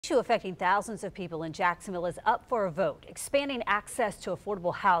Issue affecting thousands of people in Jacksonville is up for a vote, expanding access to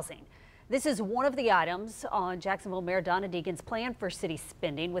affordable housing. This is one of the items on Jacksonville Mayor Donna Deegan's plan for city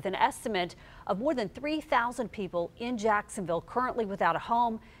spending, with an estimate of more than 3,000 people in Jacksonville currently without a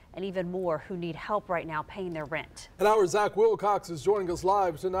home, and even more who need help right now paying their rent. And our Zach Wilcox is joining us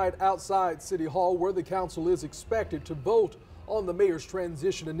live tonight outside City Hall, where the council is expected to vote on the mayor's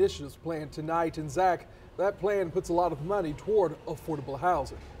transition initiatives plan tonight. And Zach, that plan puts a lot of money toward affordable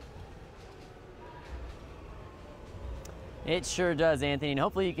housing. It sure does, Anthony, and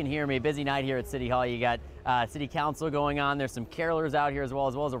hopefully you can hear me. Busy night here at City Hall. You got City Council going on. There's some carolers out here as well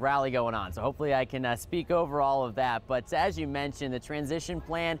as a rally going on. So hopefully I can speak over all of that. But as you mentioned, the transition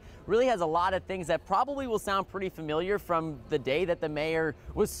plan really has a lot of things that probably will sound pretty familiar from the day that the mayor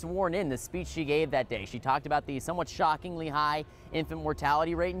was sworn in, the speech she gave that day. She talked about the somewhat shockingly high infant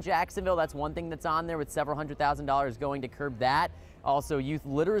mortality rate in Jacksonville. That's one thing that's on there, with several $100,000 going to curb that. Also, youth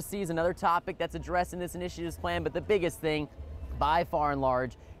literacy is another topic that's addressed in this initiatives plan, but the biggest thing by far and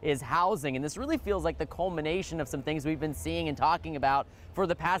large is housing. And this really feels like the culmination of some things we've been seeing and talking about for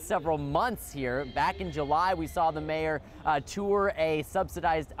the past several months here. Back in July, we saw the mayor tour a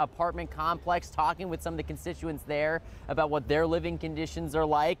subsidized apartment complex, talking with some of the constituents there about what their living conditions are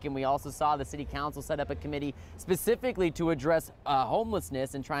like. And we also saw the city council set up a committee specifically to address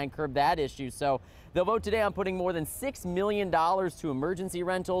homelessness and try and curb that issue. So they'll vote today on putting more than $6 million to emergency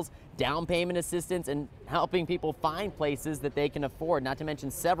rentals, down payment assistance, and helping people find places that they can afford, not to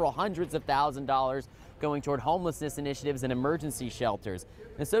mention several hundreds of $1,000s going toward homelessness initiatives and emergency shelters.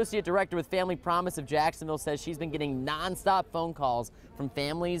 An associate director with Family Promise of Jacksonville says she's been getting nonstop phone calls from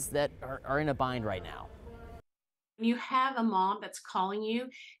families that are in a bind right now. You have a mom that's calling you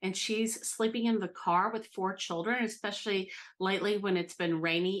and she's sleeping in the car with 4 children, especially lately when it's been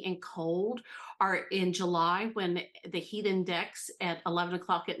rainy and cold, or in July when the heat index at 11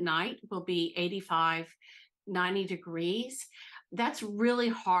 o'clock at night will be 85, 90 degrees. That's really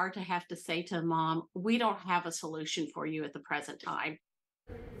hard to have to say to a mom, we don't have a solution for you at the present time.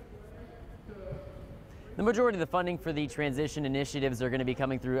 The majority of the funding for the transition initiatives are going to be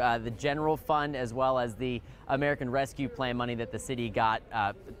coming through the general fund, as well as the American Rescue Plan money that the city got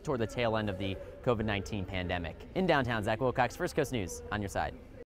toward the tail end of the COVID-19 pandemic. In downtown, Zach Wilcox, First Coast News, on your side.